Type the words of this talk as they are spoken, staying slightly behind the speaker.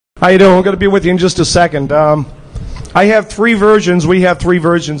How you doing? I'm going to be with you in just a second. I have 3 versions. We have 3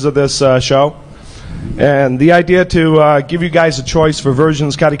 versions of this show. And the idea to give you guys a choice for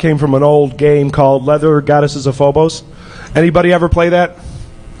versions kind of came from an old game called Leather Goddesses of Phobos. Anybody ever play that?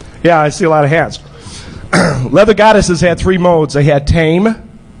 Yeah, I see a lot of hands. Leather Goddesses had 3 modes. They had tame,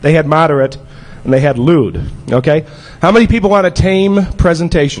 they had moderate, and they had lewd. Okay? How many people want a tame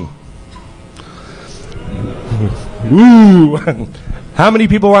presentation? Ooh. How many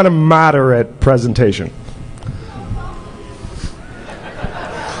people want a moderate presentation?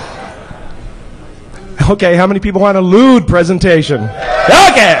 Okay, how many people want a lewd presentation?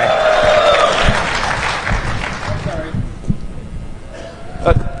 Okay.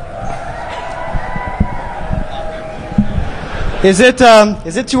 Is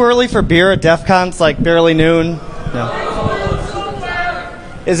it too early for beer at DEF CON? It's like barely noon. No.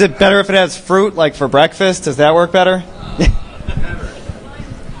 Is it better if it has fruit, like for breakfast? Does that work better?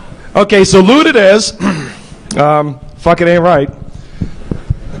 Okay, so lewd it is. Fuck it ain't right.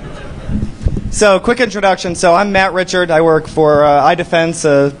 So, quick introduction. So, I'm Matt Richard. I work for iDefense,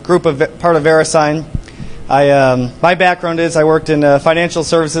 a group of part of VeriSign. My background is I worked in financial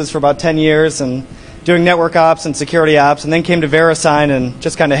services for about 10 years and doing network ops and security ops, and then came to VeriSign and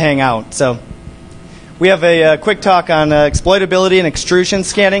just kind of hang out. So, we have a quick talk on exploitability and extrusion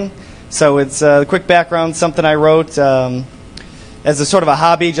scanning. So, it's a quick background, something I wrote as a sort of a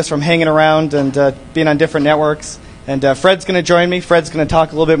hobby just from hanging around and being on different networks. And Fred's going to join me. Fred's going to talk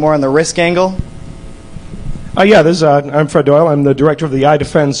a little bit more on the risk angle. Yeah, I'm Fred Doyle. I'm the director of the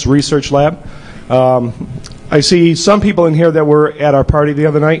iDefense Research Lab. I see some people in here that were at our party the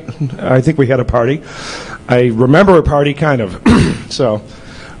other night. I think we had a party. I remember a party, kind of. So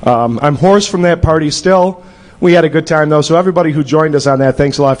I'm hoarse from that party still. We had a good time, though. So everybody who joined us on that,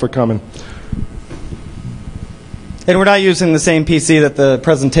 thanks a lot for coming. And we're not using the same PC that the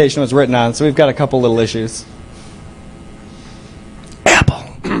presentation was written on, so we've got a couple little issues.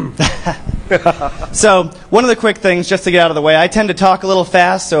 So, one of the quick things, just to get out of the way, I tend to talk a little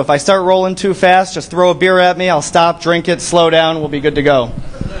fast, so if I start rolling too fast, just throw a beer at me, I'll stop, drink it, slow down, we'll be good to go.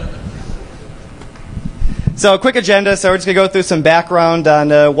 So, a quick agenda, so we're just going to go through some background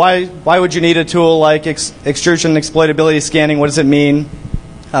on why would you need a tool like extrusion exploitability scanning, what does it mean?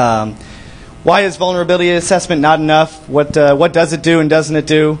 Why is vulnerability assessment not enough? What does it do and doesn't it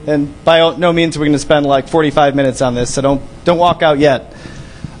do? And by no means we're going to spend like 45 minutes on this, so don't walk out yet.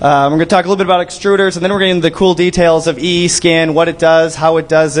 We're going to talk a little bit about extruders, and then we're going to get into the cool details of Eescan, what it does, how it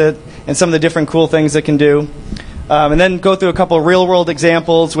does it, and some of the different cool things it can do. And then go through a couple of real-world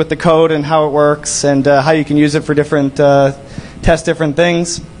examples with the code and how it works and how you can use it for different test different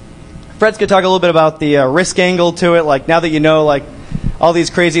things. Fred's going to talk a little bit about the risk angle to it, like now that you know like all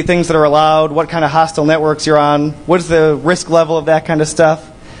these crazy things that are allowed, what kind of hostile networks you're on, what is the risk level of that kind of stuff.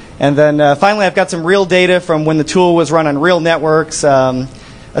 And then finally I've got some real data from when the tool was run on real networks,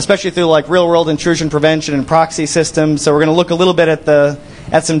 especially through like real-world intrusion prevention and proxy systems. So we're going to look a little bit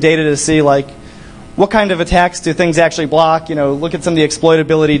at some data to see like what kind of attacks do things actually block. You know, look at some of the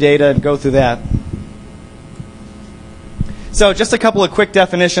exploitability data and go through that. So just a couple of quick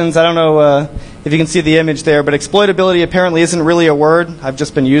definitions. I don't know if you can see the image there, but exploitability apparently isn't really a word. I've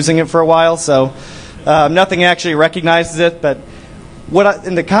just been using it for a while, so nothing actually recognizes it. But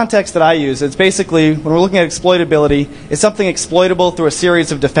in the context that I use, it's basically, when we're looking at exploitability, it's something exploitable through a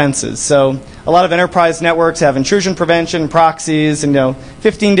series of defenses. So a lot of enterprise networks have intrusion prevention, proxies, and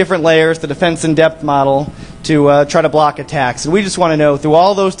 15 different layers, the defense in depth model, to try to block attacks. And we just want to know, through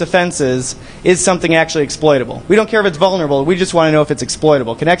all those defenses, is something actually exploitable? We don't care if it's vulnerable. We just want to know if it's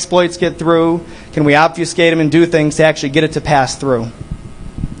exploitable. Can exploits get through? Can we obfuscate them and do things to actually get it to pass through?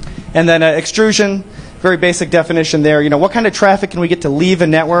 And then extrusion. Very basic definition there. What kind of traffic can we get to leave a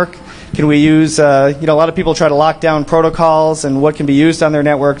network? Can we use, a lot of people try to lock down protocols and what can be used on their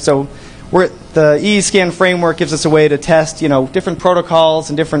network. So the Eescan framework gives us a way to test, different protocols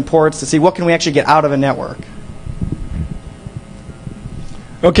and different ports to see what can we actually get out of a network.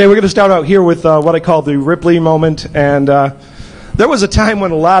 Okay, we're going to start out here with what I call the Ripley moment. And there was a time when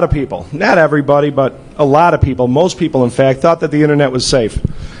a lot of people, not everybody, but a lot of people, most people in fact, thought that the internet was safe.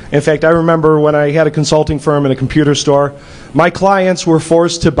 In fact, I remember when I had a consulting firm in a computer store, my clients were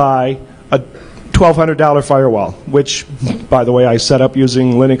forced to buy a $1,200 firewall, which, by the way, I set up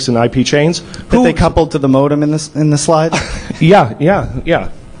using Linux and IP chains. That they coupled to the modem in the slide? Yeah.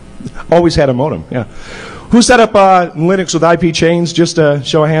 Always had a modem, yeah. Who set up Linux with IP chains? Just a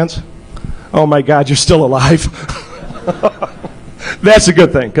show of hands. Oh, my God, you're still alive. That's a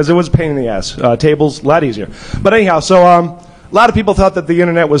good thing, because it was a pain in the ass. Tables, a lot easier. But anyhow, so a lot of people thought that the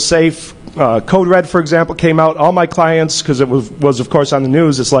internet was safe. Code Red, for example, came out. All my clients, because it was of course on the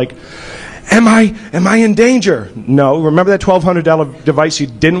news, it's like, am I in danger? No. Remember that $1,200 device you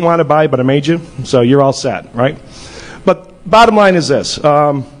didn't want to buy, but I made you? So you're all set, right? But bottom line is this.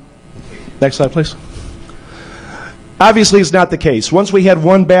 Next slide, please. Obviously, it's not the case. Once we had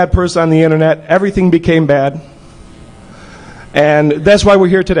one bad person on the internet, everything became bad. And that's why we're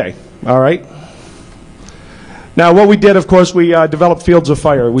here today, all right? Now, what we did, of course, we developed fields of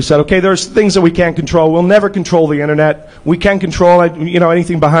fire. We said, okay, there's things that we can't control. We'll never control the internet. We can control,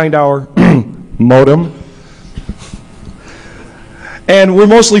 anything behind our modem. And we're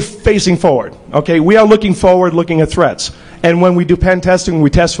mostly facing forward. Okay, we are looking forward, looking at threats. And when we do pen testing, we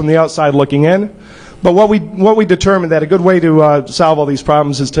test from the outside looking in. But what we determined that a good way to solve all these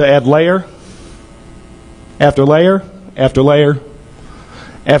problems is to add layer after layer after layer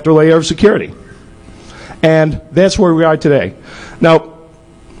after layer of security. And that's where we are today. Now,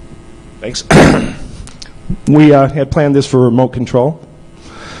 thanks. We had planned this for remote control.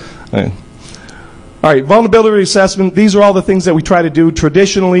 All right, vulnerability assessment. These are all the things that we try to do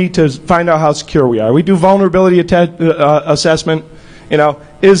traditionally to find out how secure we are. We do vulnerability assessment.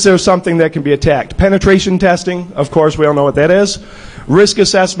 Is there something that can be attacked? Penetration testing, of course, we all know what that is. Risk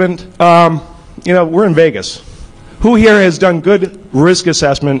assessment. We're in Vegas. Who here has done good risk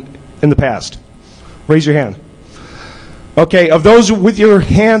assessment in the past? Raise your hand. Okay, of those with your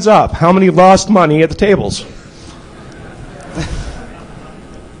hands up, how many lost money at the tables?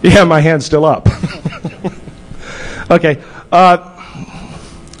 Yeah, my hand's still up. Okay.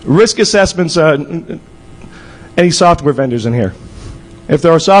 Risk assessments, any software vendors in here? If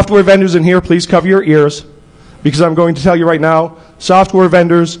there are software vendors in here, please cover your ears, because I'm going to tell you right now, software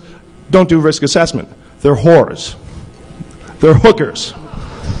vendors don't do risk assessment. They're whores. They're hookers.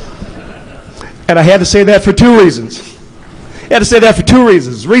 And I had to say that for two reasons.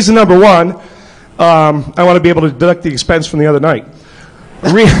 Reason number one, I want to be able to deduct the expense from the other night.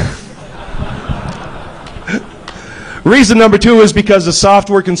 Reason number two is because the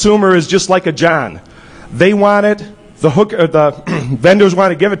software consumer is just like a John. They want it, the vendors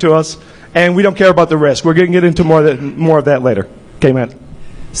want to give it to us, and we don't care about the risk. We're going to get into more of that later. Okay, Matt.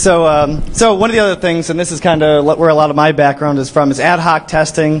 So one of the other things, and this is kind of where a lot of my background is from, is ad hoc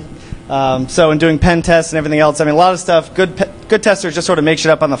testing. So in doing pen tests and everything else, a lot of stuff, good testers just sort of make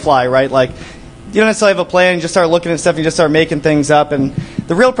shit up on the fly, right? Like, you don't necessarily have a plan, you just start looking at stuff, and you just start making things up. And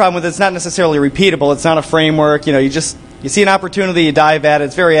the real problem with it's not necessarily repeatable. It's not a framework. You see an opportunity, you dive at it.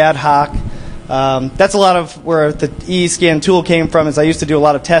 It's very ad hoc. That's a lot of where the Eescan tool came from. Is I used to do a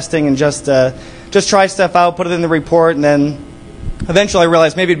lot of testing and just try stuff out, put it in the report, and then eventually I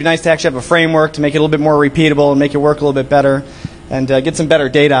realized maybe it'd be nice to actually have a framework to make it a little bit more repeatable and make it work a little bit better, and get some better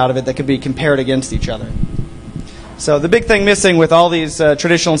data out of it that could be compared against each other. So the big thing missing with all these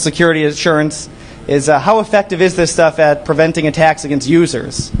traditional security assurance is how effective is this stuff at preventing attacks against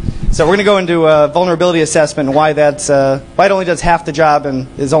users. So we're going to go into a vulnerability assessment and why it only does half the job and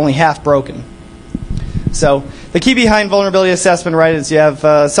is only half broken. So the key behind vulnerability assessment, right, is you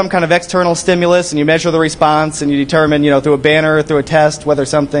have some kind of external stimulus and you measure the response and you determine, through a banner, through a test, whether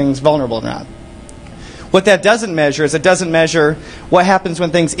something's vulnerable or not. What that doesn't measure is it doesn't measure what happens when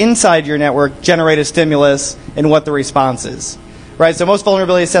things inside your network generate a stimulus and what the response is. Right, so most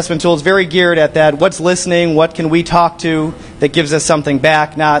vulnerability assessment tools very geared at that. What's listening? What can we talk to that gives us something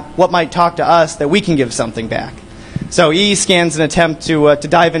back? Not what might talk to us that we can give something back. So Eescan's an attempt to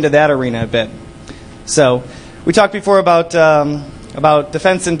dive into that arena a bit. So we talked before about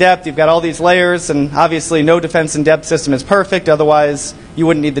defense in depth. You've got all these layers, and obviously no defense in depth system is perfect. Otherwise, you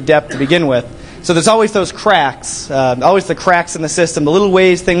wouldn't need the depth to begin with. So there's always those cracks, always the cracks in the system, the little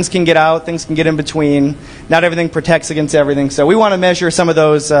ways things can get out, things can get in between. Not everything protects against everything. So we want to measure some of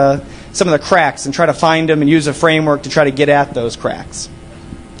those, some of the cracks and try to find them and use a framework to try to get at those cracks.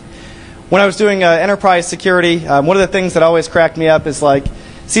 When I was doing enterprise security, one of the things that always cracked me up is like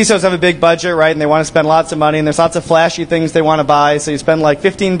CISOs have a big budget, right, and they want to spend lots of money, and there's lots of flashy things they want to buy. So you spend like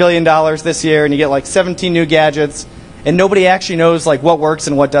 $15 billion this year, and you get like 17 new gadgets. And nobody actually knows like what works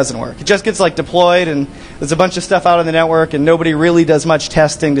and what doesn't work. It just gets like deployed, and there's a bunch of stuff out on the network, and nobody really does much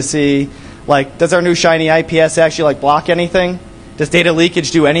testing to see like, does our new shiny IPS actually like block anything? Does data leakage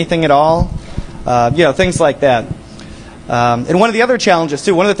do anything at all? Things like that. And one of the other challenges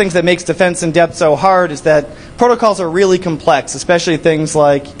too, one of the things that makes defense in depth so hard is that protocols are really complex, especially things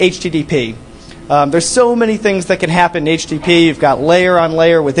like HTTP. There's so many things that can happen in HTTP. You've got layer on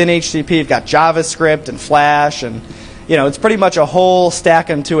layer within HTTP. You've got JavaScript and Flash, and it's pretty much a whole stack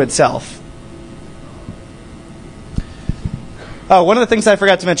unto itself. Oh, one of the things I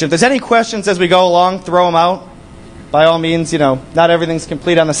forgot to mention. If there's any questions as we go along, throw them out. by all means, not everything's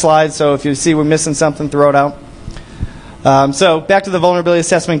complete on the slide, so if you see we're missing something, throw it out. So back to the vulnerability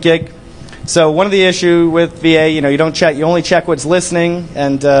assessment gig. So one of the issue with VA, you only check what's listening,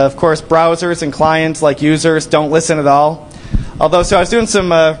 and of course browsers and clients like users don't listen at all. Although, so I was doing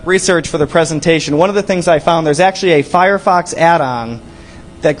some research for the presentation. One of the things I found, there's actually a Firefox add-on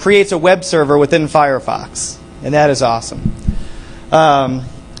that creates a web server within Firefox, and that is awesome.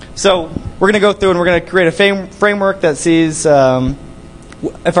 So we're going to go through and we're going to create a framework that sees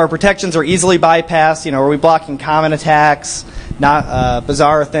if our protections are easily bypassed. Are we blocking common attacks, not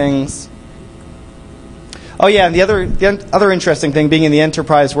bizarre things? Oh yeah, and the other interesting thing being in the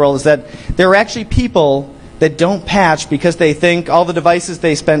enterprise world is that there are actually people that don't patch because they think all the devices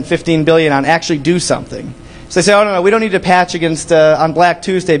they spent $15 billion on actually do something. So they say, oh no, we don't need to patch against on Black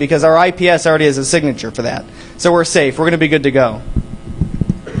Tuesday because our IPS already has a signature for that. So we're safe. We're going to be good to go.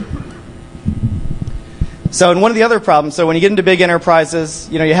 So, and one of the other problems, so when you get into big enterprises,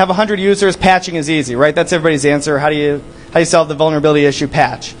 you have 100 users, patching is easy, right? That's everybody's answer. How do you solve the vulnerability issue?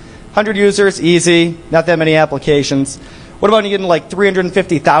 Patch. 100 users, easy, not that many applications. What about when you get into like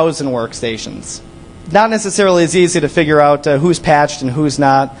 350,000 workstations? Not necessarily as easy to figure out who's patched and who's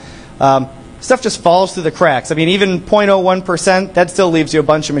not. Stuff just falls through the cracks. I mean, even 0.01%, that still leaves you a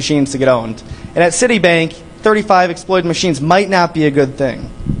bunch of machines to get owned. And at Citibank, 35 exploited machines might not be a good thing.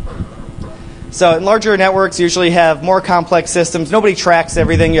 So in larger networks, you usually have more complex systems. Nobody tracks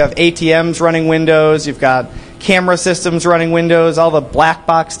everything. You have ATMs running Windows. You've got camera systems running Windows, all the black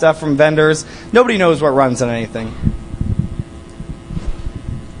box stuff from vendors. Nobody knows what runs on anything.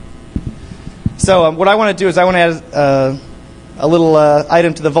 So what I want to do is I want to add a little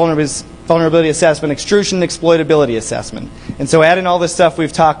item to the vulnerability assessment, extrusion exploitability assessment. And so add in all this stuff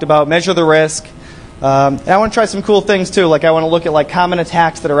we've talked about, measure the risk. And I want to try some cool things too, like I want to look at like common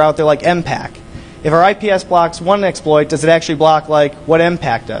attacks that are out there like MPAC. If our IPS blocks one exploit, does it actually block like what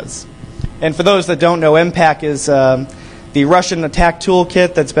MPAC does? And for those that don't know, MPAC is the Russian attack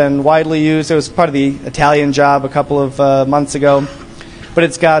toolkit that's been widely used. It was part of the Italian job a couple of months ago. But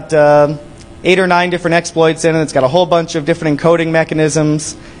it's got 8 or 9 different exploits in it. It's got a whole bunch of different encoding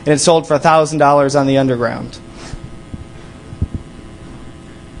mechanisms, and it's sold for $1,000 on the underground.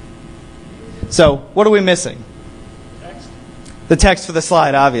 So what are we missing? Text. The text for the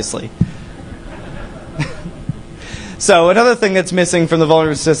slide, obviously. So another thing that's missing from the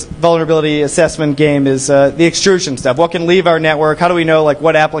vulnerability assessment game is the extrusion stuff. What can leave our network? How do we know like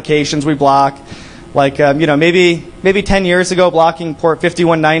what applications we block? Like maybe 10 years ago, blocking port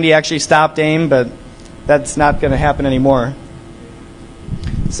 5190 actually stopped AIM, but that's not going to happen anymore.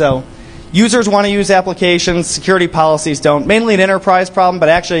 So users want to use applications. Security policies don't. Mainly an enterprise problem, but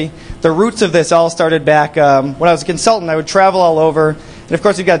actually the roots of this all started back when I was a consultant. I would travel all over. And of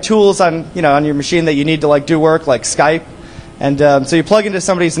course, you've got tools on your machine that you need to like do work, like Skype. And so you plug into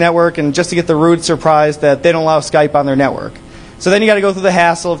somebody's network, and just to get the rude surprise that they don't allow Skype on their network. So then you got to go through the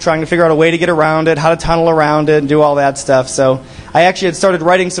hassle of trying to figure out a way to get around it, how to tunnel around it, and do all that stuff. So I actually had started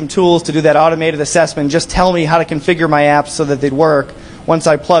writing some tools to do that automated assessment, just tell me how to configure my apps so that they'd work once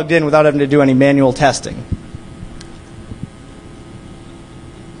I plugged in without having to do any manual testing.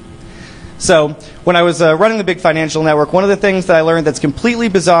 So when I was running the big financial network, one of the things that I learned that's completely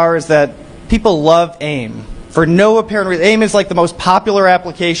bizarre is that people love AIM. For no apparent reason. AIM is like the most popular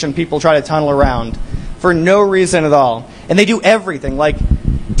application people try to tunnel around for no reason at all. And they do everything. Like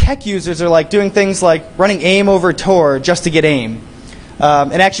tech users are like doing things like running AIM over Tor just to get AIM.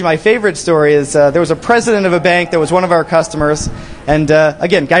 And actually my favorite story is there was a president of a bank that was one of our customers. And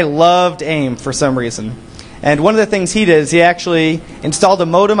again, guy loved AIM for some reason. And one of the things he did is he actually installed a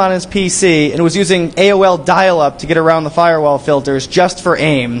modem on his PC and was using AOL dial-up to get around the firewall filters just for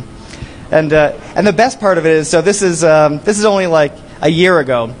AIM. And the best part of it is, so this is only like a year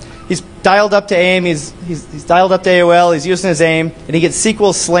ago. He's dialed up to AIM, he's dialed up to AOL, he's using his AIM, and he gets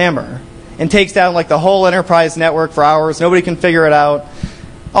SQL Slammer and takes down like the whole enterprise network for hours. Nobody can figure it out,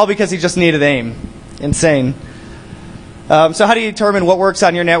 all because he just needed AIM. Insane. So how do you determine what works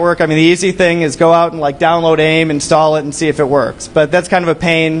on your network? I mean, the easy thing is go out and like download AIM, install it, and see if it works. But that's kind of a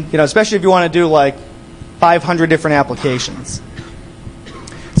pain, especially if you want to do like 500 different applications.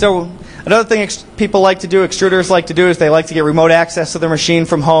 So another thing people like to do, extruders like to do, is they like to get remote access to their machine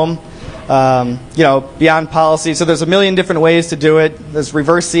from home, beyond policy. So there's a million different ways to do it. There's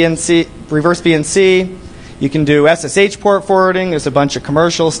reverse BNC. You can do SSH port forwarding. There's a bunch of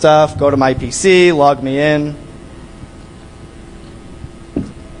commercial stuff. Go to my PC, log me in.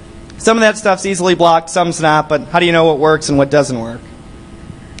 Some of that stuff's easily blocked, some's not, but how do you know what works and what doesn't work?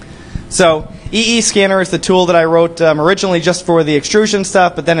 So Eescan is the tool that I wrote originally just for the extrusion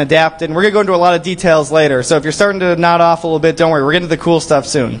stuff, but then adapted. And we're going to go into a lot of details later. So if you're starting to nod off a little bit, don't worry. We're getting to the cool stuff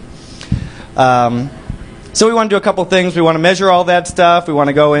soon. So we want to do a couple things. We want to measure all that stuff. We want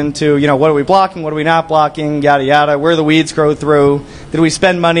to go into, what are we blocking, what are we not blocking, yada, yada, where the weeds grow through. Did we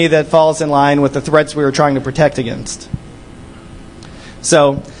spend money that falls in line with the threats we were trying to protect against?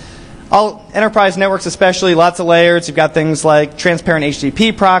 So all enterprise networks especially, lots of layers. You've got things like transparent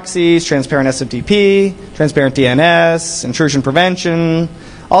HTTP proxies, transparent SMTP, transparent DNS, intrusion prevention,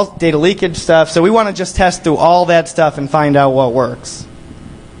 all data leakage stuff. So we want to just test through all that stuff and find out what works.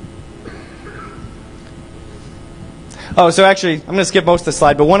 Oh, so actually, I'm going to skip most of the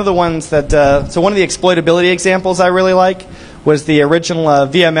slide, but one of the ones that, so one of the exploitability examples I really like was the original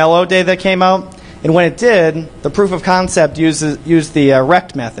VMLO day that came out. And when it did, the proof of concept used the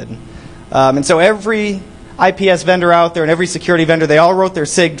rect method. And so every IPS vendor out there and every security vendor, they all wrote their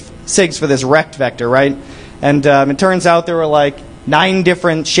SIGs for this rect vector, right? And it turns out there were like 9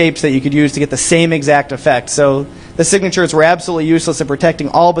 different shapes that you could use to get the same exact effect. So the signatures were absolutely useless at protecting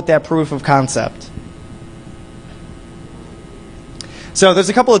all but that proof of concept. So there's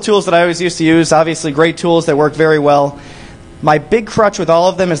a couple of tools that I always used to use, obviously great tools that work very well. My big crutch with all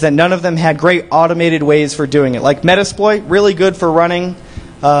of them is that none of them had great automated ways for doing it. Like Metasploit, really good for running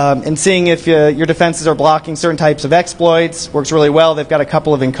and seeing if your defenses are blocking certain types of exploits. Works really well. They've got a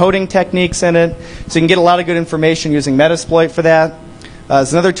couple of encoding techniques in it. So you can get a lot of good information using Metasploit for that.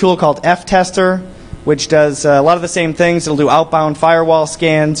 There's another tool called F-Tester, which does a lot of the same things. It'll do outbound firewall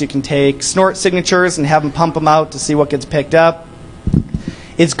scans. You can take snort signatures and have them pump them out to see what gets picked up.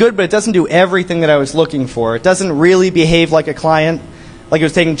 It's good, but it doesn't do everything that I was looking for. It doesn't really behave like a client, like it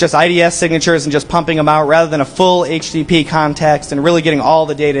was taking just IDS signatures and just pumping them out rather than a full HTTP context and really getting all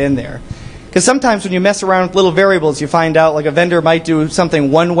the data in there. Because sometimes when you mess around with little variables, you find out like a vendor might do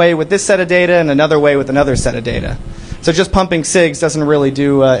something one way with this set of data and another way with another set of data. So just pumping SIGs doesn't really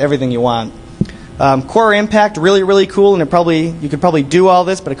do everything you want. Core Impact, really, really cool, and you could probably do all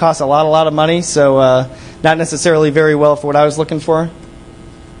this, but it costs a lot of money, so not necessarily very well for what I was looking for.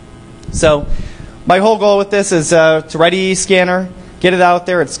 So my whole goal with this is to write Eescanner, get it out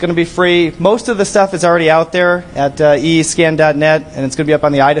there. It's going to be free. Most of the stuff is already out there at eescan.net, and it's going to be up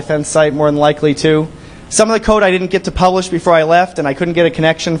on the iDefense site more than likely too. Some of the code I didn't get to publish before I left, and I couldn't get a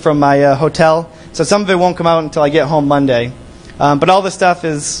connection from my hotel, so some of it won't come out until I get home Monday. But all the stuff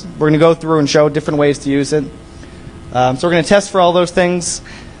is, we're going to go through and show different ways to use it. So we're going to test for all those things.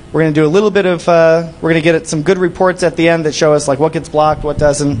 We're going to do a little bit of, we're going to get some good reports at the end that show us like what gets blocked, what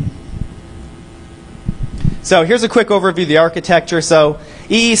doesn't. So here's a quick overview of the architecture. So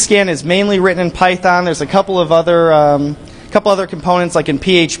Eescan is mainly written in Python. There's a couple other components like in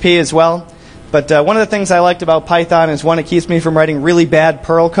PHP as well. But one of the things I liked about Python is one, it keeps me from writing really bad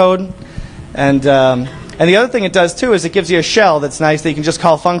Perl code. And the other thing it does too is it gives you a shell that's nice that you can just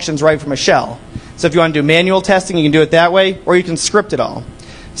call functions right from a shell. So if you want to do manual testing, you can do it that way, or you can script it all.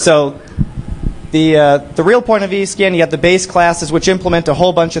 So the real point of Eescan, you got the base classes which implement a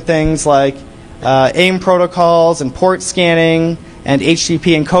whole bunch of things like AIM protocols and port scanning and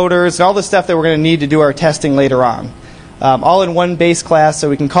HTTP encoders and all the stuff that we're going to need to do our testing later on. All in one base class, so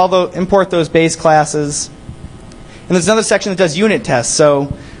we can import those base classes. And there's another section that does unit tests.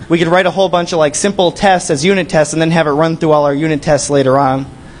 So we could write a whole bunch of like simple tests as unit tests and then have it run through all our unit tests later on.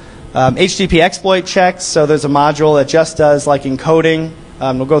 HTTP exploit checks, so there's a module that just does like encoding.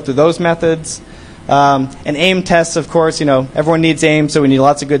 We'll go through those methods. And AIM tests, of course, everyone needs AIM, so we need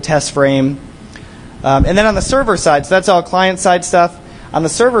lots of good tests for AIM. And then on the server side, so that's all client-side stuff. On the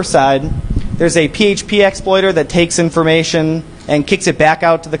server side, there's a PHP exploiter that takes information and kicks it back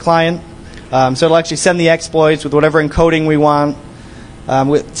out to the client. So it'll actually send the exploits with whatever encoding we want.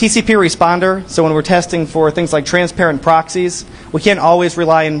 With TCP responder, so when we're testing for things like transparent proxies, we can't always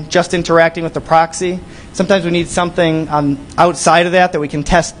rely on just interacting with the proxy. Sometimes we need something outside of that we can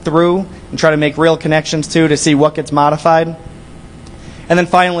test through and try to make real connections to see what gets modified. And then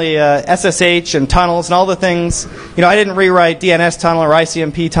finally, SSH and tunnels and all the things. I didn't rewrite DNS tunnel or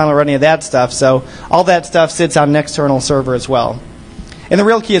ICMP tunnel or any of that stuff, so all that stuff sits on an external server as well. And the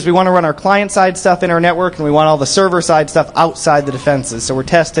real key is we want to run our client-side stuff in our network, and we want all the server-side stuff outside the defenses. So we're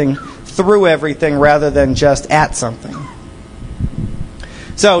testing through everything rather than just at something.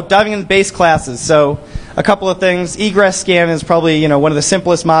 So diving into base classes. So a couple of things. Egress scan is probably one of the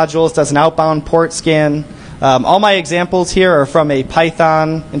simplest modules. Does an outbound port scan. All my examples here are from a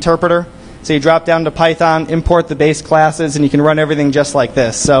Python interpreter. So you drop down to Python, import the base classes, and you can run everything just like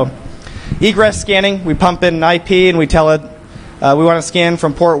this. So egress scanning, we pump in an IP and we tell it we want to scan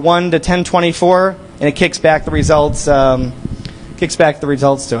from port 1 to 1024, and it kicks back the results. To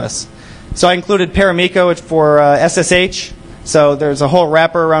us. So I included Paramiko for SSH. So there's a whole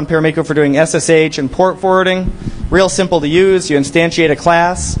wrapper around Paramiko for doing SSH and port forwarding. Real simple to use. You instantiate a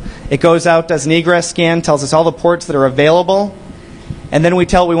class. It goes out, does an egress scan, tells us all the ports that are available. And then we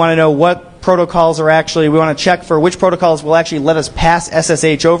want to know what protocols are actually, we want to check for which protocols will actually let us pass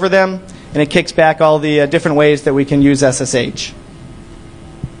SSH over them. And it kicks back all the different ways that we can use SSH.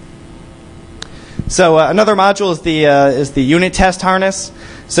 So another module is the unit test harness.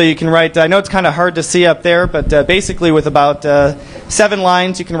 So you can write, I know it's kind of hard to see up there, but basically with about 7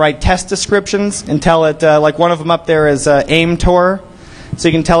 lines, you can write test descriptions and tell it, like one of them up there is aim Tor. So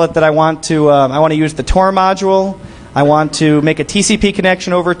you can tell it that I want to use the Tor module. I want to make a TCP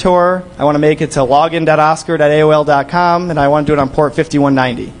connection over Tor. I want to make it to login.oscar.aol.com, and I want to do it on port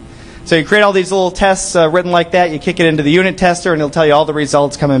 5190. So you create all these little tests written like that. You kick it into the unit tester, and it'll tell you all the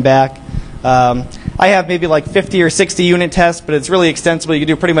results coming back. I have maybe like 50 or 60 unit tests, but it's really extensible. You can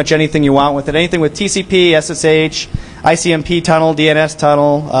do pretty much anything you want with it. Anything with TCP, SSH, ICMP tunnel, DNS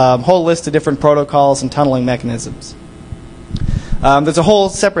tunnel, whole list of different protocols and tunneling mechanisms. There's a whole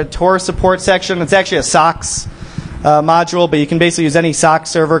separate Tor support section. It's actually a SOCKS module, but you can basically use any SOCKS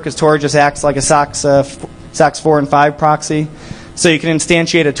server because Tor just acts like a SOCKS 4 and 5 proxy. So you can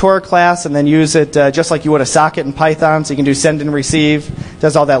instantiate a Tor class and then use it just like you would a socket in Python. So you can do send and receive,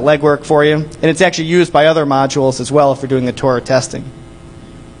 does all that legwork for you. And it's actually used by other modules as well if you're doing the Tor testing.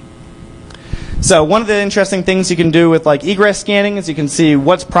 So one of the interesting things you can do with like egress scanning is you can see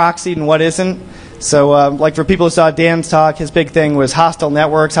what's proxied and what isn't. So like for people who saw Dan's talk, his big thing was hostile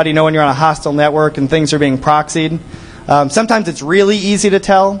networks. How do you know when you're on a hostile network and things are being proxied? Sometimes it's really easy to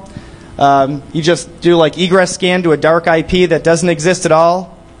tell. You just do like egress scan to a dark IP that doesn't exist at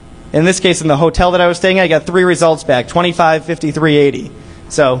all. In this case, in the hotel that I was staying at, I got 3 results back, 25, 53, 80.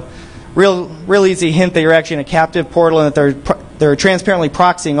 So real easy hint that you're actually in a captive portal and that they're transparently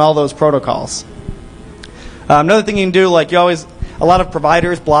proxying all those protocols. Another thing you can do, like a lot of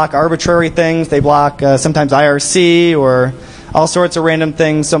providers block arbitrary things. They block sometimes IRC or all sorts of random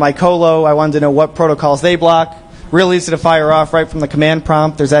things. So my colo, I wanted to know what protocols they block. Real easy to fire off right from the command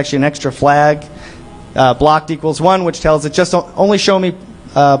prompt. There's actually an extra flag, blocked equals 1, which tells it just only show me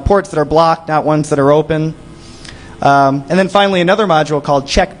ports that are blocked, not ones that are open. And then finally another module called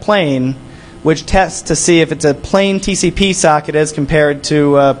check plain, which tests to see if it's a plain TCP socket as compared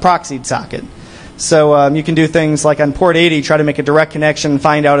to a proxied socket. So you can do things like on port 80, try to make a direct connection,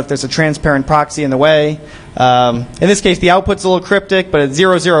 find out if there's a transparent proxy in the way. In this case, the output's a little cryptic, but it's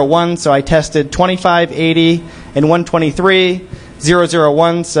 001, so I tested 25, 80, and 123,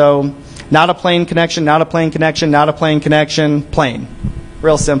 001, so not a plain connection, not a plain connection, not a plain connection, plain.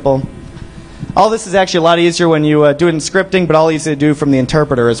 Real simple. All this is actually a lot easier when you do it in scripting, but all easy to do from the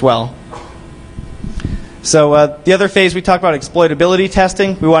interpreter as well. So the other phase we talked about exploitability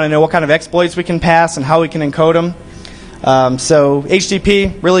testing. We want to know what kind of exploits we can pass and how we can encode them. So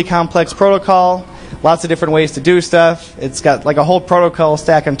HTTP, really complex protocol, lots of different ways to do stuff. It's got like a whole protocol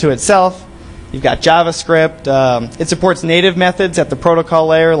stack unto itself. You've got JavaScript. It supports native methods at the protocol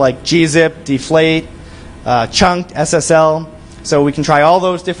layer like gzip, deflate, chunked, SSL. So we can try all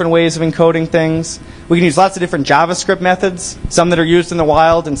those different ways of encoding things. We can use lots of different JavaScript methods, some that are used in the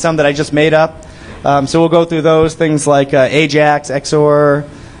wild and some that I just made up. So we'll go through those, things like AJAX, XOR,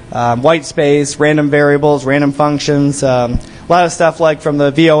 white space, random variables, random functions, a lot of stuff like from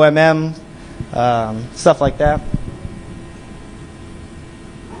the VOMM, stuff like that.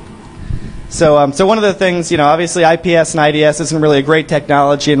 So one of the things, obviously IPS and IDS isn't really a great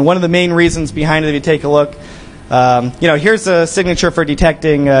technology, and one of the main reasons behind it, if you take a look, here's a signature for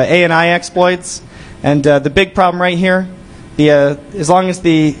detecting ANI exploits, and the big problem right here, as long as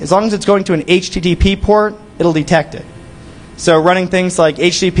it's going to an HTTP port, it'll detect it. So running things like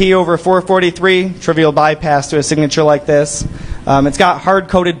HTTP over 443, trivial bypass to a signature like this. It's got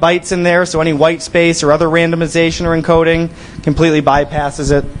hard-coded bytes in there, so any white space or other randomization or encoding completely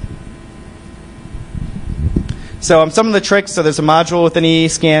bypasses it. So some of the tricks, so there's a module within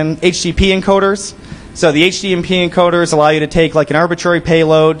Eescan, HTTP encoders. So the HTTP encoders allow you to take like an arbitrary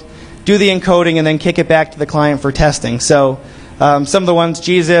payload, do the encoding, and then kick it back to the client for testing. So some of the ones,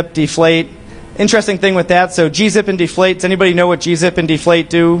 gzip, deflate. Interesting thing with that, so gzip and deflate, does anybody know what gzip and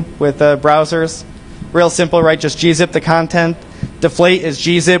deflate do with browsers? Real simple, right? Just gzip the content. Deflate is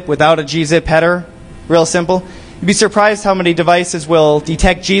gzip without a gzip header. Real simple. You'd be surprised how many devices will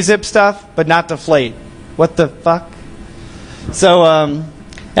detect gzip stuff, but not deflate. What the fuck? So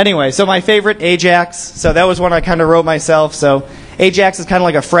anyway, so my favorite, AJAX. So that was one I kind of wrote myself. So AJAX is kind of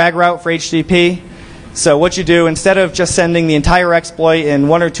like a frag route for HTTP. So what you do, instead of just sending the entire exploit in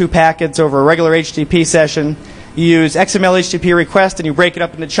 1 or 2 packets over a regular HTTP session, you use XML HTTP request and you break it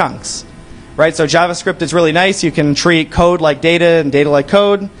up into chunks. right? So JavaScript is really nice. You can treat code like data and data like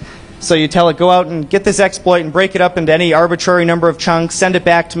code. So you tell it, go out and get this exploit and break it up into any arbitrary number of chunks, send it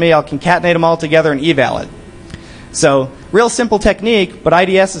back to me, I'll concatenate them all together and eval it. So real simple technique, but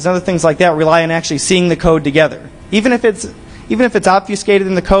IDS and other things like that rely on actually seeing the code together. Even if it's obfuscated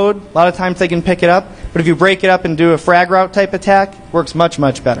in the code, a lot of times they can pick it up, but if you break it up and do a frag route type attack, it works much,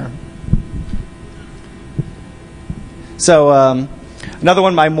 much better. So another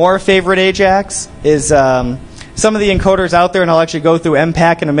one of my more favorite AJAX is some of the encoders out there, and I'll actually go through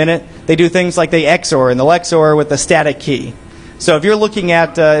MPAC in a minute. They do things like they XOR, and they'll XOR with a static key. So if you're looking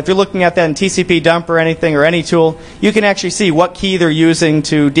at that in TCP dump or anything or any tool, you can actually see what key they're using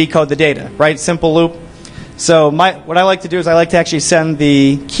to decode the data, right? Simple loop. So what I like to do is I like to actually send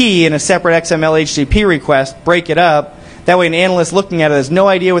the key in a separate XML HTTP request, break it up. That way an analyst looking at it has no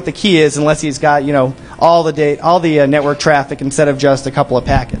idea what the key is unless he's got all the network traffic instead of just a couple of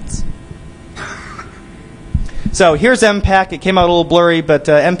packets. So here's MPAC. It came out a little blurry, but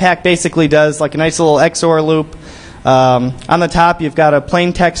MPAC basically does like a nice little XOR loop. On the top, you've got a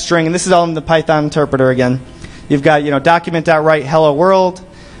plain text string, and this is all in the Python interpreter again. You've got document.write hello world.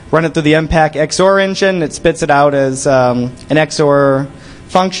 Run it through the MPAC XOR engine. It spits it out as an XOR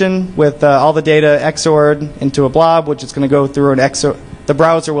function with all the data XORed into a blob, which is going to go through the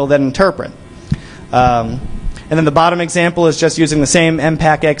browser will then interpret. And then the bottom example is just using the same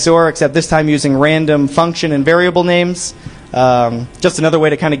MPAC XOR, except this time using random function and variable names. Just another way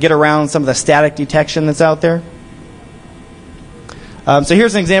to kind of get around some of the static detection that's out there. So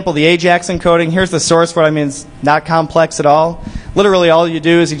here's an example of the AJAX encoding. Here's the source for it. I mean, it's not complex at all. Literally all you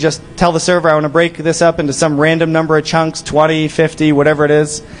do is you just tell the server, I want to break this up into some random number of chunks, 20, 50, whatever it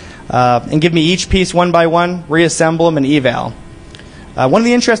is, and give me each piece one by one, reassemble them, and eval. One of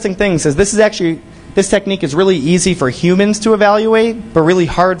the interesting things is this technique is really easy for humans to evaluate, but really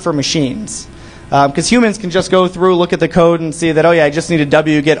hard for machines. Because humans can just go through, look at the code, and see that, oh yeah, I just need a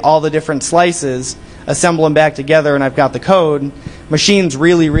W, get all the different slices, assemble them back together, and I've got the code. Machines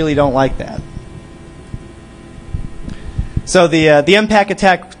really, really don't like that. So the MPAC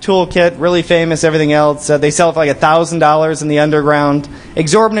attack toolkit, really famous, everything else. They sell it for like $1,000 in the underground.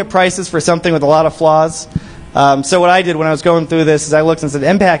 Exorbitant prices for something with a lot of flaws. So what I did when I was going through this is I looked and said,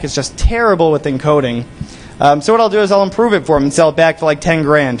 MPAC is just terrible with encoding. So what I'll do is I'll improve it for them and sell it back for like 10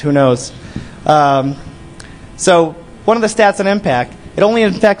 grand, who knows. So one of the stats on MPAC, it only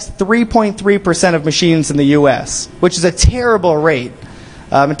infects 3.3% of machines in the U.S., which is a terrible rate.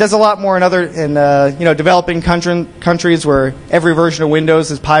 It does a lot more in developing countries where every version of Windows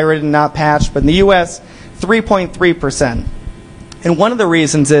is pirated and not patched. But in the U.S., 3.3%. And one of the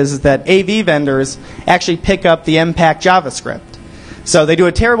reasons is that AV vendors actually pick up the MPAC JavaScript. So they do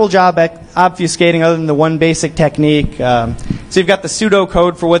a terrible job at obfuscating other than the one basic technique. So you've got the pseudo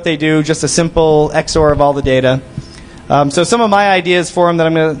code for what they do, just a simple XOR of all the data. So some of my ideas for them that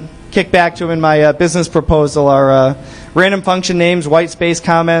I'm going to kick back to them in my business proposal are random function names, white space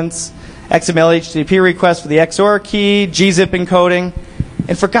comments, XML HTTP requests for the XOR key, gzip encoding.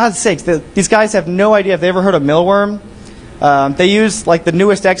 And for God's sakes, these guys have no idea. Have they ever heard of Millworm? They use, like, the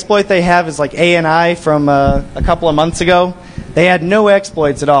newest exploit they have is like ANI from a couple of months ago. They had no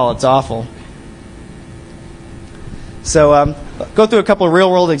exploits at all. It's awful. So go through a couple of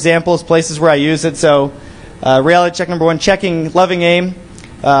real-world examples, places where I use it. So reality check number one, checking loving aim.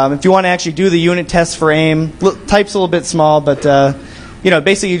 If you want to actually do the unit tests for aim, type's a little bit small, but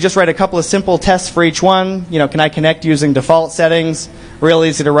basically you just write a couple of simple tests for each one. Can I connect using default settings? Real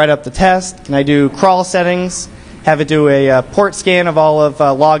easy to write up the test. Can I do crawl settings? Have it do a port scan of all of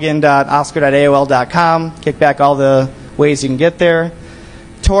login.oscar.aol.com. Kick back all the ways you can get there.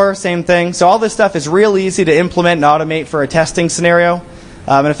 Tor, same thing. So all this stuff is real easy to implement and automate for a testing scenario.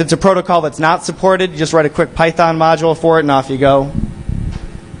 And if it's a protocol that's not supported, you just write a quick Python module for it and off you go.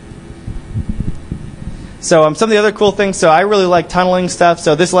 So some of the other cool things, so I really like tunneling stuff.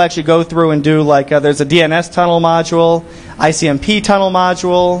 So this will actually go through and do there's a DNS tunnel module, ICMP tunnel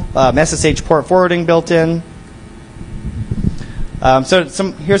module, SSH port forwarding built in.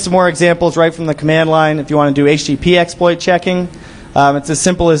 Here's some more examples right from the command line if you want to do HTTP exploit checking. It's as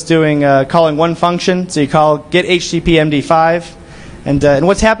simple as calling one function. So you call get HTTP MD5. And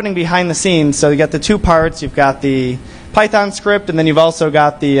what's happening behind the scenes, so you got the two parts. You've got the Python script, and then you've also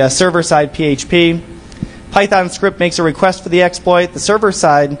got the server-side PHP. Python script makes a request for the exploit. The server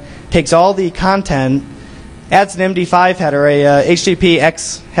side takes all the content, adds an MD5 header, a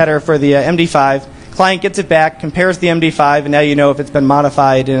HTTPX header for the MD5. Client gets it back, compares the MD5, and now you know if it's been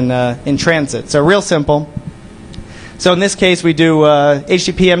modified in transit. So real simple. So in this case, we do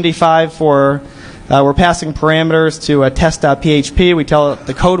HTTP MD5 for We're passing parameters to test.php. We tell it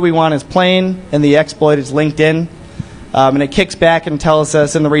the code we want is plain, and the exploit is linked in. And it kicks back and tells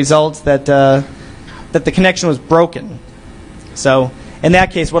us in the results that the connection was broken. So in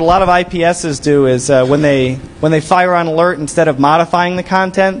that case, what a lot of IPSs do is when they fire on alert, instead of modifying the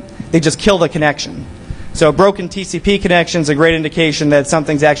content, they just kill the connection. So a broken TCP connection is a great indication that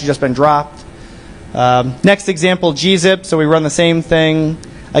something's actually just been dropped. Next example, gzip. So we run the same thing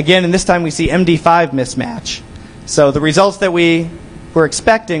again, and this time we see MD5 mismatch. So the results that we were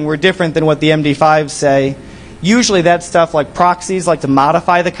expecting were different than what the MD5s say. Usually that's stuff like proxies like to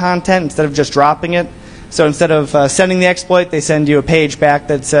modify the content instead of just dropping it. So instead of sending the exploit, they send you a page back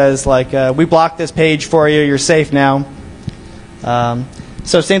that says, like, we blocked this page for you, you're safe now.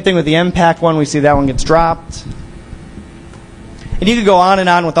 So same thing with the MPAC one, we see that one gets dropped. And you could go on and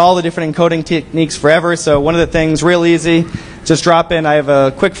on with all the different encoding techniques forever. So one of the things, real easy, just drop in, I have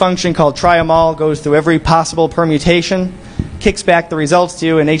a quick function called try 'em all, goes through every possible permutation, kicks back the results to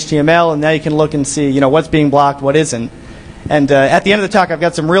you in HTML, and now you can look and see, what's being blocked, what isn't. And at the end of the talk, I've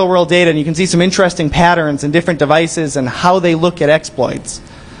got some real-world data, and you can see some interesting patterns in different devices and how they look at exploits.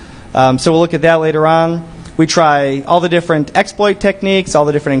 So we'll look at that later on. We try all the different exploit techniques, all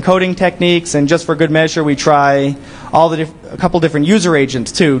the different encoding techniques, and just for good measure, we try a couple different user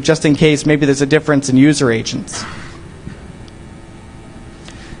agents too, just in case maybe there's a difference in user agents.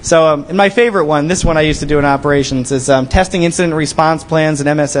 So and my favorite one, this one I used to do in operations, is testing incident response plans and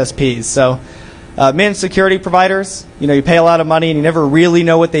MSSPs. So managed security providers, you pay a lot of money and you never really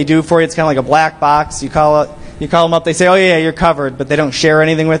know what they do for you. It's kind of like a black box. You call them up, they say, oh yeah, you're covered, but they don't share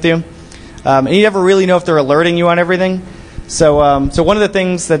anything with you. And you never really know if they're alerting you on everything. So one of the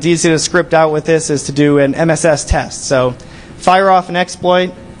things that's easy to script out with this is to do an MSS test. So fire off an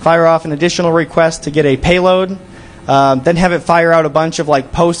exploit, fire off an additional request to get a payload, then have it fire out a bunch of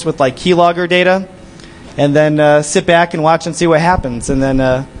posts with keylogger data, and then sit back and watch and see what happens. And then,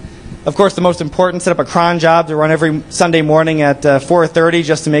 of course, the most important, set up a cron job to run every Sunday morning at 4:30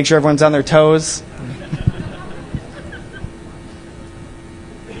 just to make sure everyone's on their toes.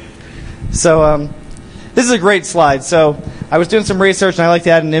 So this is a great slide. So I was doing some research, and I like to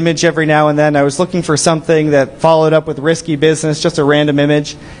add an image every now and then. I was looking for something that followed up with risky business, just a random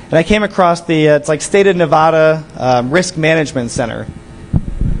image. And I came across it's like State of Nevada Risk Management Center.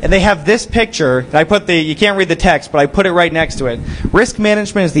 And they have this picture, and I put you can't read the text, but I put it right next to it. Risk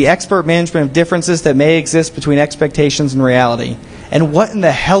management is the expert management of differences that may exist between expectations and reality. And what in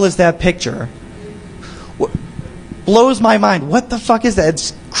the hell is that picture? Blows my mind. What the fuck is that?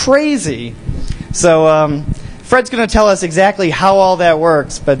 It's crazy. So Fred's going to tell us exactly how all that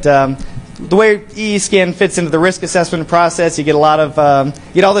works, but the way Eescan fits into the risk assessment process, you get you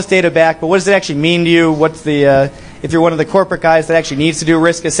get all this data back, but what does it actually mean to you? What's if you're one of the corporate guys that actually needs to do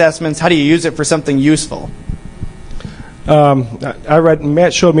risk assessments, how do you use it for something useful?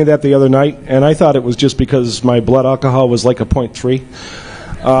 Matt showed me that the other night, and I thought it was just because my blood alcohol was like a 0.3.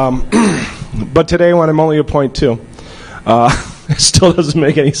 But today when I'm only a 0.2. It still doesn't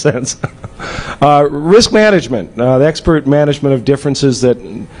make any sense. Risk management, the expert management of differences that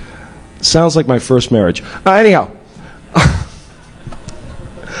sounds like my first marriage. Anyhow,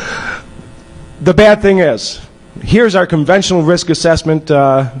 the bad thing is, here's our conventional risk assessment,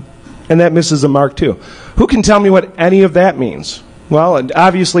 and that misses the mark too. Who can tell me what any of that means? Well,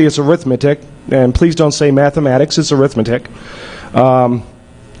 obviously it's arithmetic, and please don't say mathematics, it's arithmetic.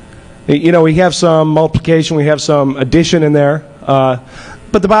 We have some multiplication, we have some addition in there.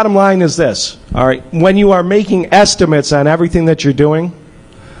 But the bottom line is this, all right, when you are making estimates on everything that you're doing,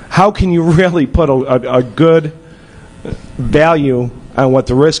 how can you really put a good value on what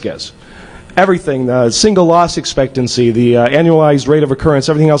the risk is? Everything, the single loss expectancy, the annualized rate of occurrence,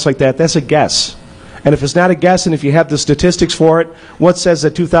 everything else like that, that's a guess. And if it's not a guess, and if you have the statistics for it, what says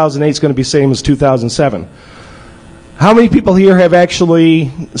that 2008 is going to be the same as 2007? How many people here have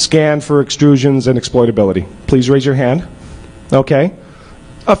actually scanned for extrusions and exploitability? Please raise your hand. Okay.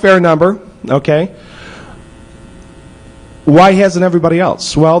 A fair number. Okay. Why hasn't everybody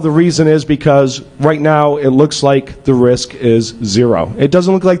else? Well, the reason is because right now it looks like the risk is zero. It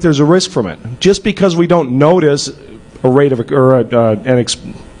doesn't look like there's a risk from it. Just because we don't notice a rate of a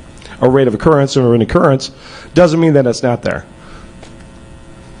rate of occurrence or an occurrence doesn't mean that it's not there.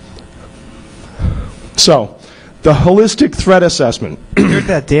 So, the holistic threat assessment. Here's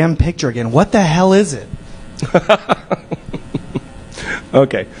that damn picture again. What the hell is it?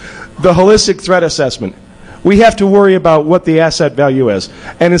 Okay. The holistic threat assessment. We have to worry about what the asset value is.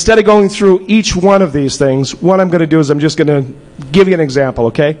 And instead of going through each one of these things, what I'm going to do is I'm just going to give you an example,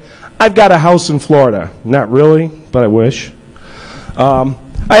 okay? I've got a house in Florida. Not really, but I wish. I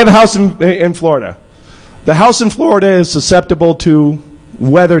have a house in Florida. The house in Florida is susceptible to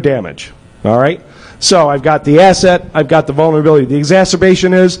weather damage. All right? So I've got the asset, I've got the vulnerability. The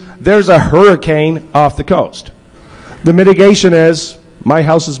exacerbation is there's a hurricane off the coast. The mitigation is my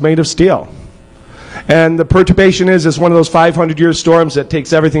house is made of steel. And the perturbation is it's one of those 500-year storms that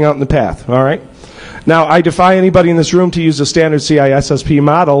takes everything out in the path. All right? Now, I defy anybody in this room to use a standard CISSP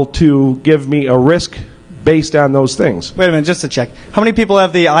model to give me a risk based on those things. Wait a minute, just to check. How many people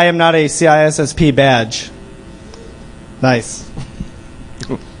have the I am not a CISSP badge? Nice.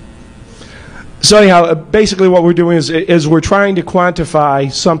 So anyhow, basically what we're doing is we're trying to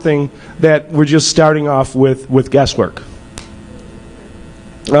quantify something that we're just starting off with guesswork.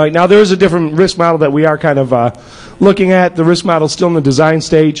 All right, now there is a different risk model that we are kind of looking at. The risk model is still in the design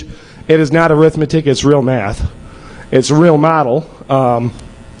stage. It is not arithmetic, it's real math. It's a real model.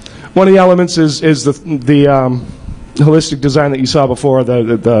 One of the elements is the holistic design that you saw before,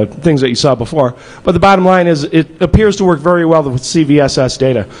 the things that you saw before. But the bottom line is it appears to work very well with CVSS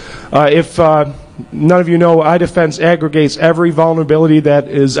data. If none of you know, iDefense aggregates every vulnerability that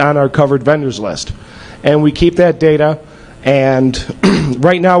is on our covered vendors list. And we keep that data, and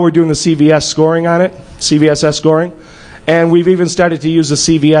right now we're doing the CVS scoring on it, CVSS scoring. And we've even started to use the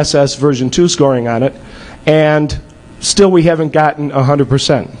CVSS version 2 scoring on it. And still we haven't gotten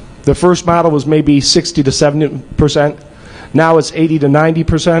 100%. The first model was maybe 60 to 70%. Now it's 80 to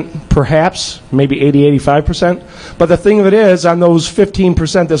 90%, perhaps, maybe 80, 85%. But the thing of it is, on those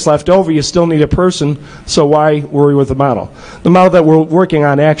 15% that's left over, you still need a person, so why worry with the model? The model that we're working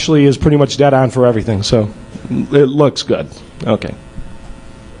on actually is pretty much dead on for everything, so it looks good. Okay.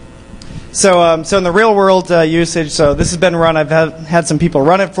 So in the real world usage, so this has been run. I've had some people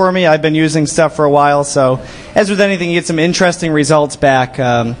run it for me. I've been using stuff for a while. So as with anything, you get some interesting results back.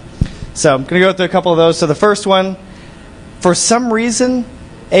 So I'm going to go through a couple of those. So the first one, for some reason,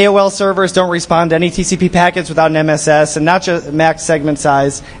 AOL servers don't respond to any TCP packets without an MSS, and not just max segment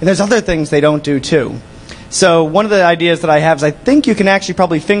size. And there's other things they don't do too. So one of the ideas that I have is I think you can actually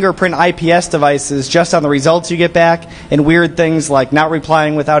probably fingerprint IPS devices just on the results you get back, and weird things like not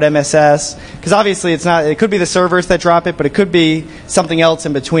replying without MSS. Because obviously it's not. It could be the servers that drop it, but it could be something else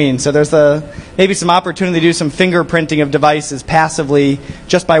in between. So there's maybe some opportunity to do some fingerprinting of devices passively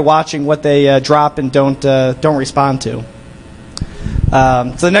just by watching what they drop and don't respond to.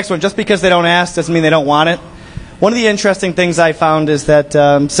 So the next one, just because they don't ask doesn't mean they don't want it. One of the interesting things I found is that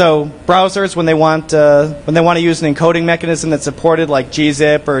so browsers, when they want to use an encoding mechanism that's supported, like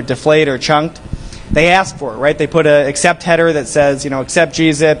gzip or deflate or chunked, they ask for it, right? They put an accept header that says, accept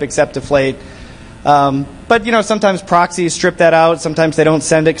gzip, accept deflate. But sometimes proxies strip that out. Sometimes they don't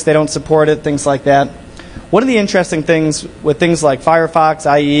send it because they don't support it. Things like that. One of the interesting things with things like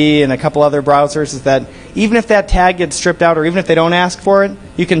Firefox, IE, and a couple other browsers is that even if that tag gets stripped out, or even if they don't ask for it,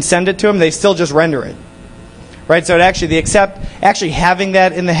 you can send it to them. They still just render it. Right, so the accept, actually having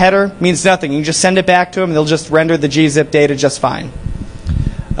that in the header means nothing. You can just send it back to them, and they'll just render the gzip data just fine.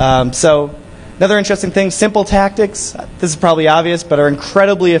 So another interesting thing, simple tactics, this is probably obvious, but are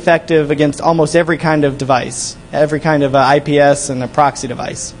incredibly effective against almost every kind of device, every kind of IPS and a proxy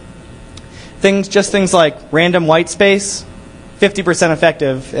device. Things like random white space, 50%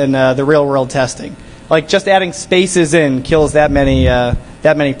 effective in the real-world testing. Like just adding spaces in kills that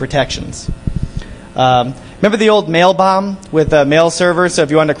many protections. Remember the old mail bomb with mail servers? So if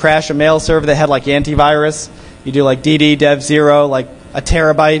you wanted to crash a mail server that had like antivirus, you do like dd dev 0, like a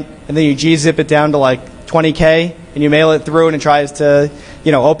terabyte, and then you gzip it down to like 20K, and you mail it through, and it tries to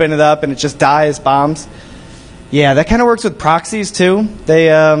open it up, and it just dies, bombs. Yeah, that kind of works with proxies too. They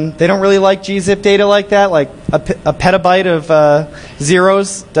don't really like gzip data like that. Like a petabyte of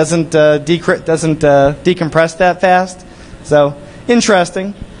zeros doesn't decompress that fast. So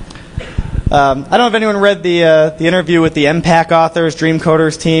interesting. I don't know if anyone read the interview with the MPAC authors,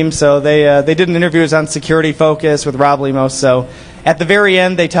 Dreamcoders team. So they did an interview on Security Focus with Rob Lemos. So at the very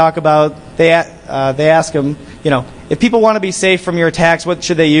end, they talk about they ask him, if people want to be safe from your attacks, what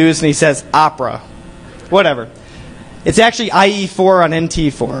should they use? And he says Opera, whatever. It's actually IE4 on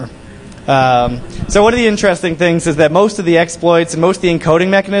NT4. So one of the interesting things is that most of the exploits and most of the encoding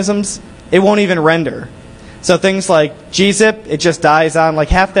mechanisms, it won't even render. So things like gzip, it just dies on. Like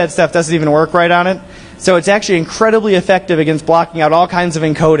half that stuff doesn't even work right on it. So it's actually incredibly effective against blocking out all kinds of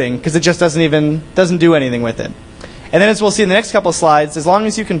encoding because it just doesn't do anything with it. And then as we'll see in the next couple of slides, as long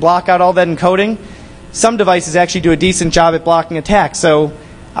as you can block out all that encoding, some devices actually do a decent job at blocking attacks. So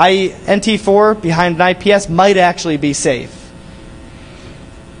NT4 behind an IPS might actually be safe.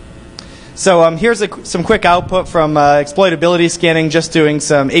 So here's some quick output from exploitability scanning, just doing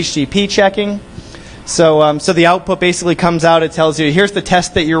some HTTP checking. So the output basically comes out. It tells you, here's the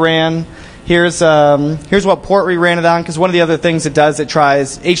test that you ran. Here's what port we ran it on, because one of the other things it does, it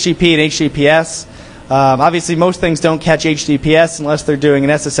tries HTTP and HTTPS. Obviously, most things don't catch HTTPS unless they're doing an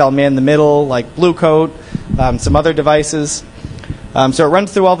SSL man in the middle, like Blue Coat, some other devices. So it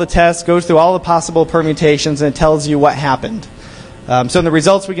runs through all the tests, goes through all the possible permutations, and it tells you what happened. So in the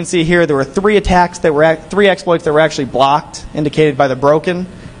results we can see here, there were three exploits that were actually blocked, indicated by the broken,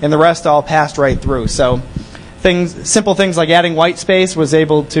 and the rest all passed right through. So simple things like adding white space was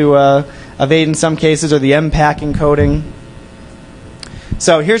able to evade in some cases, or the MPAC encoding.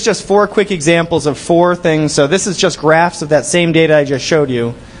 So here's just 4 quick examples of 4 things. So this is just graphs of that same data I just showed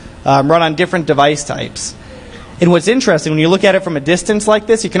you, run on different device types. And what's interesting, when you look at it from a distance like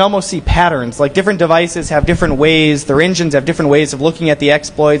this, you can almost see patterns. Like different devices have different ways, their engines have different ways of looking at the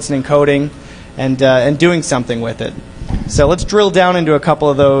exploits and encoding and doing something with it. So let's drill down into a couple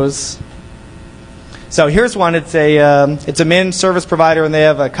of those. So here's one. It's a managed service provider, and they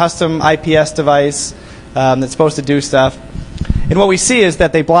have a custom IPS device that's supposed to do stuff. And what we see is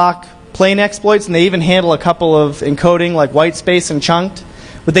that they block plain exploits, and they even handle a couple of encoding like white space and chunked.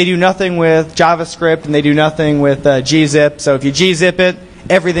 But they do nothing with JavaScript, and they do nothing with gzip. So if you gzip it,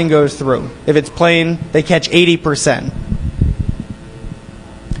 everything goes through. If it's plain, they catch 80%.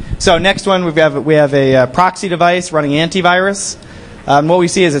 So next one, we have a proxy device running antivirus. What we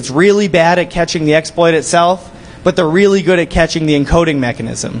see is it's really bad at catching the exploit itself, but they're really good at catching the encoding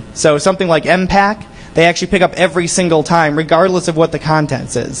mechanism. So something like MPAC, they actually pick up every single time, regardless of what the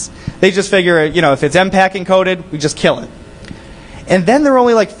contents is. They just figure, if it's MPAC encoded, we just kill it. And then they're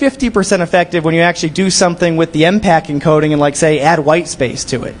only like 50% effective when you actually do something with the MPAC encoding and, like, say, add white space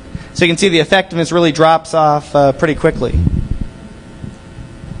to it. So you can see the effectiveness really drops off pretty quickly.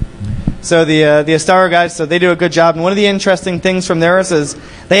 So the Astaro guys, so they do a good job. And one of the interesting things from theirs is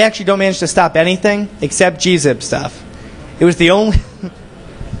they actually don't manage to stop anything except gzip stuff. It was the only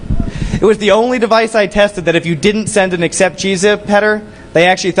it was the only device I tested that if you didn't send an accept gzip header, they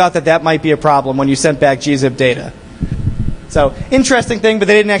actually thought that might be a problem when you sent back gzip data. So interesting thing, but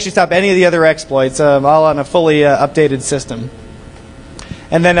they didn't actually stop any of the other exploits, all on a fully updated system.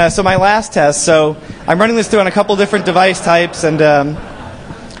 And then, so my last test, so I'm running this through on a couple different device types, and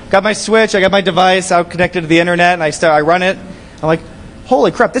got my switch, I got my device out connected to the internet, and I run it. I'm like,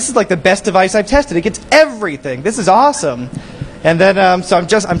 holy crap, this is like the best device I've tested. It gets everything. This is awesome. And then, so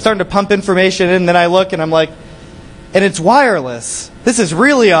I'm starting to pump information in, and then I look, and I'm like, and it's wireless. This is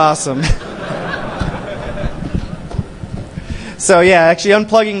really awesome. So yeah, actually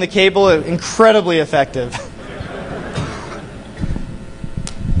unplugging the cable, incredibly effective.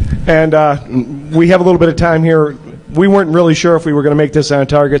 And we have a little bit of time here. We weren't really sure if we were going to make this on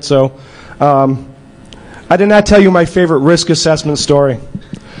target, so I did not tell you my favorite risk assessment story.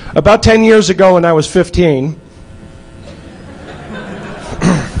 About 10 years ago when I was 15,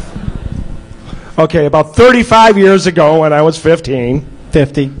 okay, about 35 years ago when I was 50.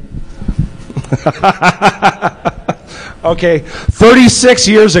 Okay, 36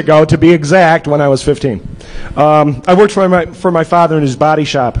 years ago, to be exact, when I was 15. I worked for my father in his body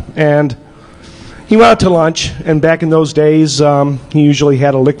shop, and he went out to lunch, and back in those days, he usually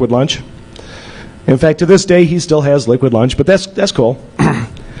had a liquid lunch. In fact, to this day, he still has liquid lunch, but that's cool.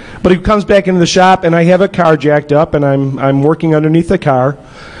 But he comes back into the shop, and I have a car jacked up, and I'm working underneath the car,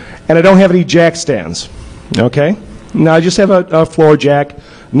 and I don't have any jack stands, okay? Now, I just have a floor jack,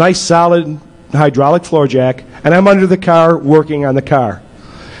 nice, solid hydraulic floor jack, and I'm under the car working on the car.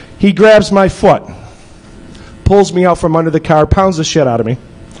 He grabs my foot, pulls me out from under the car, pounds the shit out of me,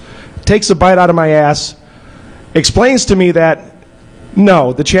 takes a bite out of my ass, explains to me that,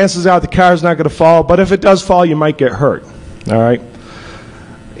 no, the chances are the car's not going to fall, but if it does fall, you might get hurt. All right?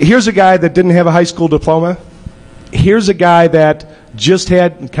 Here's a guy that didn't have a high school diploma. Here's a guy that just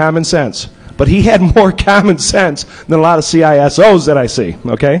had common sense. But he had more common sense than a lot of CISOs that I see,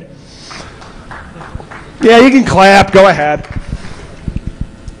 okay? Yeah, you can clap. Go ahead.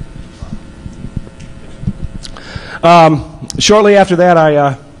 Shortly after that,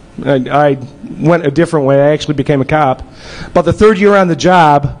 I went a different way. I actually became a cop. But the third year on the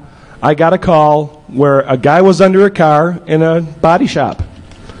job, I got a call where a guy was under a car in a body shop.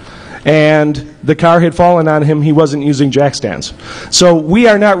 And the car had fallen on him. He wasn't using jack stands. So we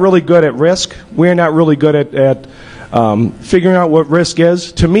are not really good at risk. We are not really good at figuring out what risk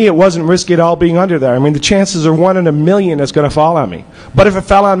is. To me, it wasn't risky at all being under there. I mean, the chances are 1 in a million it's going to fall on me. But if it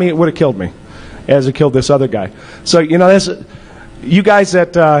fell on me, it would have killed me, as it killed this other guy. So, you know, you guys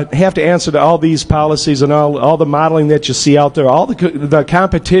that have to answer to all these policies and all the modeling that you see out there, all the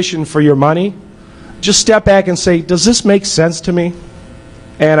competition for your money, just step back and say, does this make sense to me?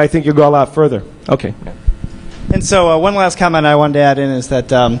 And I think you'll go a lot further. Okay. And so one last comment I wanted to add in is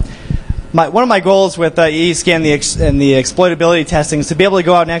that one of my goals with Eescan and the exploitability testing is to be able to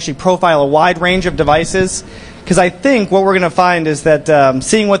go out and actually profile a wide range of devices. Because I think what we're going to find is that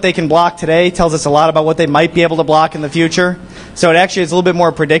seeing what they can block today tells us a lot about what they might be able to block in the future. So it actually is a little bit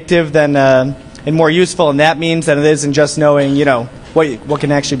more predictive than and more useful in that means than it is in just knowing, what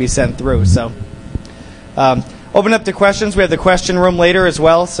can actually be sent through. So open up to questions. We have the question room later as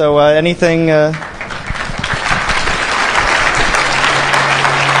well. So anything.